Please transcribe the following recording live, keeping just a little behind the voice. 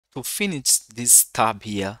to finish this tab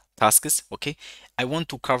here, tasks, okay, I want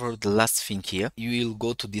to cover the last thing here. You will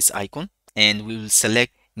go to this icon and we will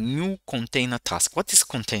select new container task. What is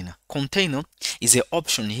container? Container is an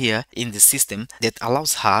option here in the system that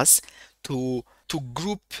allows us to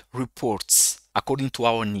group reports according to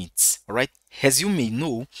our needs. All right, as you may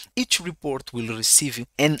know, each report will receive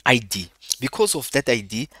an ID. Because of that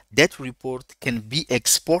ID, that report can be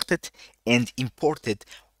exported and imported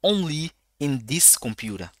only in this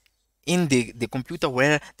computer, in the computer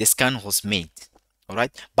where the scan was made. All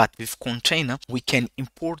right, but with container we can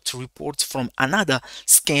import reports from another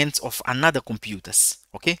scans of another computers.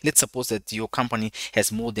 Okay, let's suppose that your company has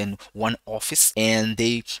more than one office and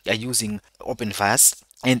they are using OPENVAS,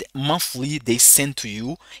 and monthly they send to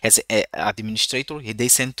you as an administrator, they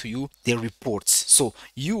send to you the reports. So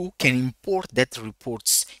you can import that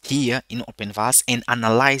reports here in OPENVAS and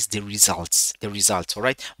analyze the results. All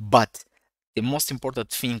right, but the most important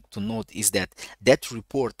thing to note is that that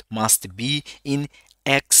report must be in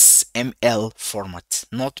XML format,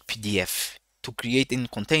 not PDF. To create a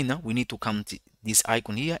container, we need to come to this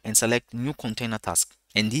icon here and select new container task.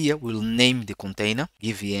 And here we'll name the container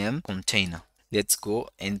GVM container. Let's go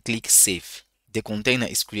and click save. The container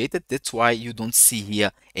is created. That's why you don't see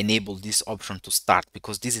here enable this option to start,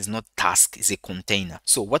 because this is not task, it's a container.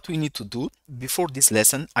 So what we need to do before this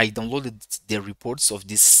lesson, I downloaded the reports of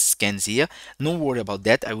these scans here. No worry about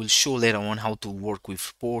that. I will show later on how to work with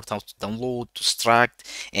report, how to download, to extract,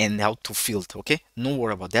 and how to filter. Okay, no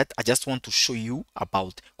worry about that. I just want to show you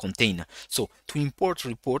about container. So to import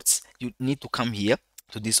reports, you need to come here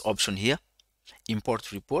to this option here,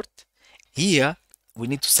 import report. Here we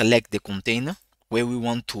need to select the container where we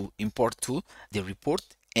want to import to the report,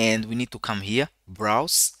 and we need to come here,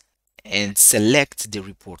 browse, and select the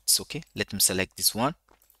reports. Okay, let me select this one.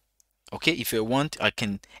 Okay, if I want, I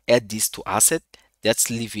can add this to asset. Let's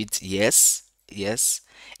leave it yes,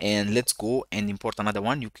 and let's go and import another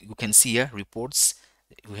one. You can see here reports,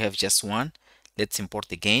 we have just one. Let's import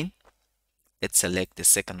again. Let's select the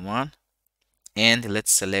second one, and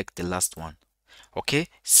let's select the last one. Okay,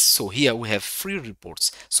 so here we have 3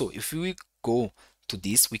 reports. So if we go to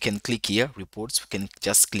this, we can click here, reports, we can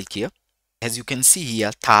just click here. As you can see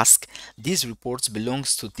here, task, these reports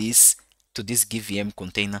belongs to this GVM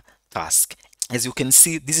container task. As you can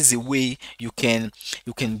see, this is a way you can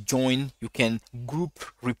join, you can group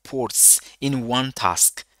reports in one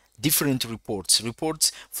task. Different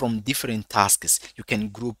reports from different tasks you can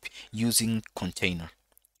group using container.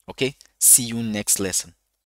 Okay, see you next lesson.